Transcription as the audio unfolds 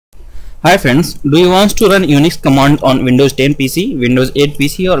Hi friends, do you want to run Unix command on Windows 10 PC, Windows 8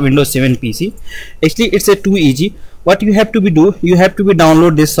 PC or Windows 7 PC? Actually it's a too easy. What you have to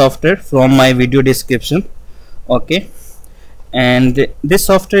download this software from my video description. Okay, and this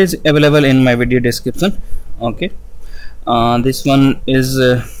software is available in my video description. Okay, this one is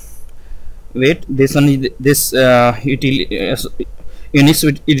Unix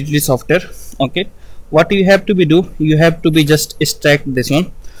utility software. Okay, what you have to just extract this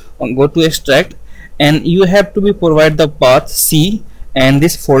one. Go to extract, and you have to provide the path C and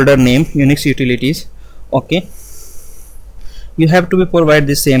this folder name Unix utilities. Okay, you have to provide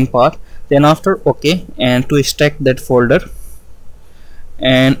the same path. Then after OK, and to extract that folder,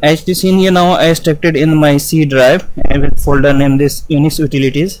 and as you see here, now I extracted in my C drive and with folder name this Unix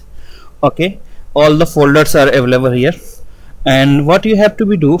utilities. Okay, all the folders are available here. And what you have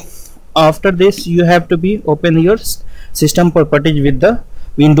to do after this, you have to open your system properties with the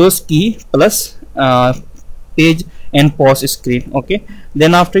Windows key plus page and pause screen. Okay,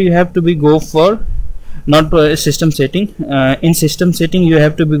 then after you have to go for system setting. In system setting you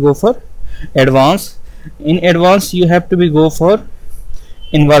have to go for advanced. In advanced you have to go for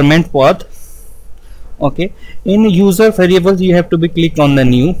environment path. Okay, in user variables you have to click on the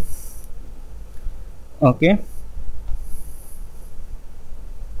new. Okay,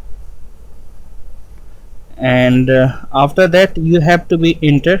 and after that you have to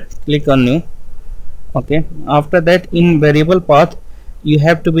enter, click on new. Okay, after that in variable path you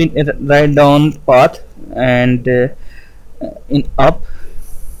have to write down path and in up.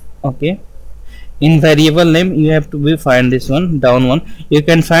 Okay, in variable name you have to find this one, down one. You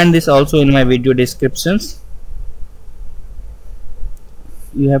can find this also in my video descriptions.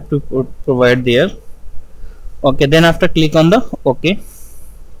 You have to provide there. Okay, then after click on the OK.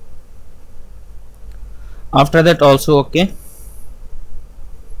 After that also OK.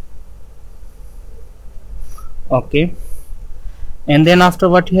 Okay, and then after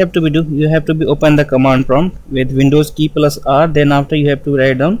what you have to do, you have to open the command prompt with Windows key plus R. Then after you have to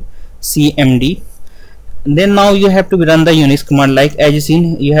write down CMD. And then now you have to run the Unix command. Like as you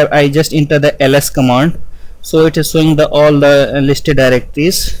seen, I just enter the ls command, so it is showing all the listed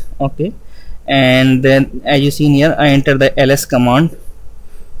directories. Okay, and then as you seen here, I enter the ls command.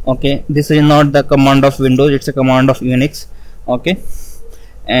 Okay, this is not the command of Windows, it's a command of Unix. Okay,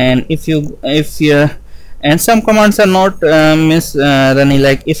 and and some commands are not running,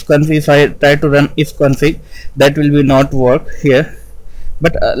 like if config. If I try to run if config, that will not work here.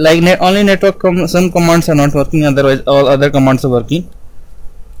 But like only network some commands are not working, otherwise all other commands are working.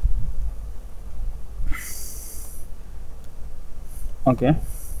 Okay,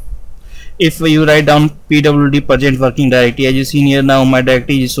 if you write down pwd present working directory, as you see here, now my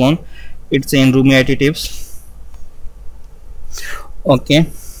directory is shown, it's in roomy IT tips. Okay,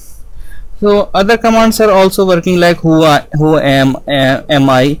 so other commands are also working, like who am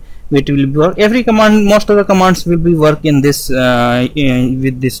I, which will work. Every command, most of the commands will be work in this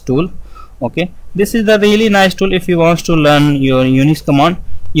with this tool. Okay, this is the really nice tool. If you want to learn your Unix command,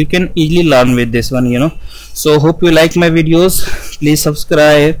 you can easily learn with this one, So hope you like my videos. Please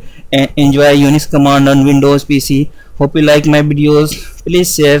subscribe and enjoy Unix command on Windows PC. Hope you like my videos.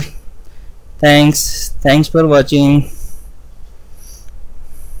 Please share. Thanks for watching.